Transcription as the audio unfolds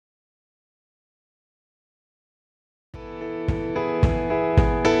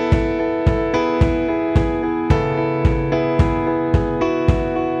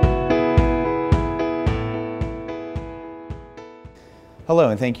Hello,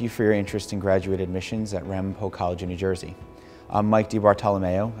 and thank you for your interest in graduate admissions at Ramapo College in New Jersey. I'm Mike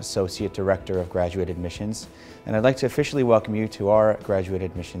DiBartolomeo, Associate Director of Graduate Admissions, and I'd like to officially welcome you to our graduate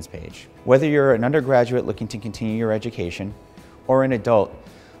admissions page. Whether you're an undergraduate looking to continue your education or an adult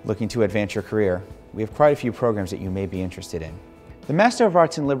looking to advance your career, we have quite a few programs that you may be interested in. The Master of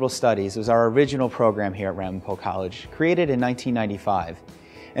Arts in Liberal Studies was our original program here at Ramapo College, created in 1995.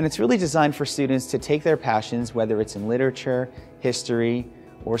 And it's really designed for students to take their passions, whether it's in literature, history,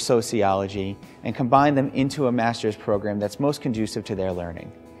 or sociology, and combine them into a master's program that's most conducive to their learning.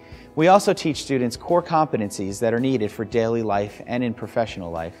 We also teach students core competencies that are needed for daily life and in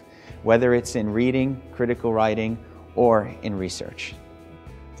professional life, whether it's in reading, critical writing, or in research.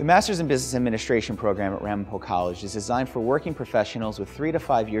 The Master's in Business Administration program at Ramapo College is designed for working professionals with 3 to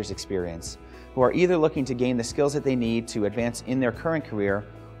 5 years experience who are either looking to gain the skills that they need to advance in their current career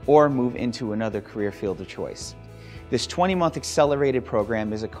or move into another career field of choice. This 20-month accelerated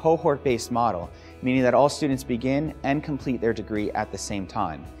program is a cohort-based model, meaning that all students begin and complete their degree at the same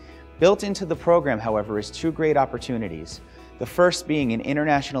time. Built into the program, however, is 2 great opportunities. The first being an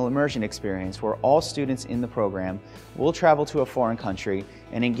international immersion experience where all students in the program will travel to a foreign country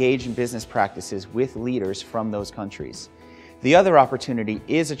and engage in business practices with leaders from those countries. The other opportunity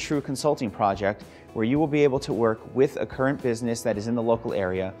is a true consulting project where you will be able to work with a current business that is in the local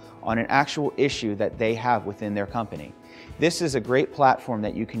area on an actual issue that they have within their company. This is a great platform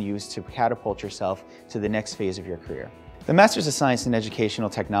that you can use to catapult yourself to the next phase of your career. The Master's of Science in Educational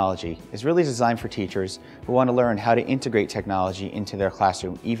Technology is really designed for teachers who want to learn how to integrate technology into their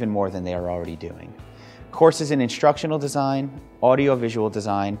classroom even more than they are already doing. Courses in instructional design, audio-visual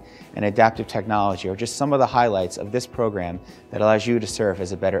design, and adaptive technology are just some of the highlights of this program that allows you to serve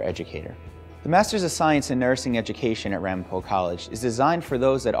as a better educator. The Master's of Science in Nursing Education at Ramapo College is designed for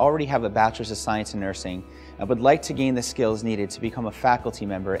those that already have a Bachelor's of Science in Nursing and would like to gain the skills needed to become a faculty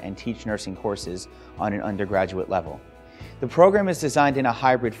member and teach nursing courses on an undergraduate level. The program is designed in a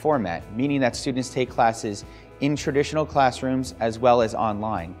hybrid format, meaning that students take classes in traditional classrooms as well as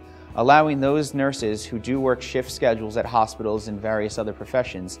online, allowing those nurses who do work shift schedules at hospitals and various other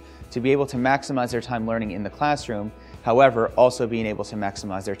professions to be able to maximize their time learning in the classroom, however, also being able to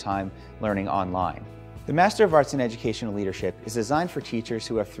maximize their time learning online. The Master of Arts in Educational Leadership is designed for teachers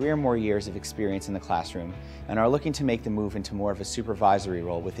who have 3 or more years of experience in the classroom and are looking to make the move into more of a supervisory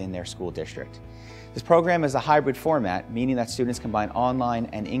role within their school district. This program is a hybrid format, meaning that students combine online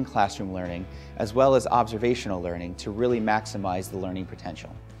and in-classroom learning as well as observational learning to really maximize the learning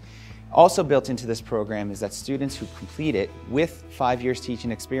potential. Also built into this program is that students who complete it with 5 years teaching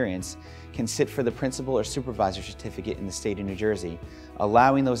experience can sit for the principal or supervisor certificate in the state of New Jersey,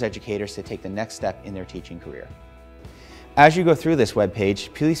 allowing those educators to take the next step in their teaching career. As you go through this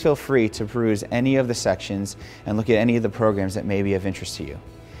webpage, please feel free to peruse any of the sections and look at any of the programs that may be of interest to you.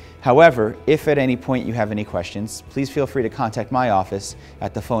 However, if at any point you have any questions, please feel free to contact my office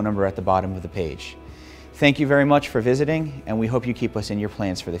at the phone number at the bottom of the page. Thank you very much for visiting, and we hope you keep us in your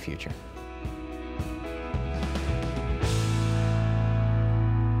plans for the future.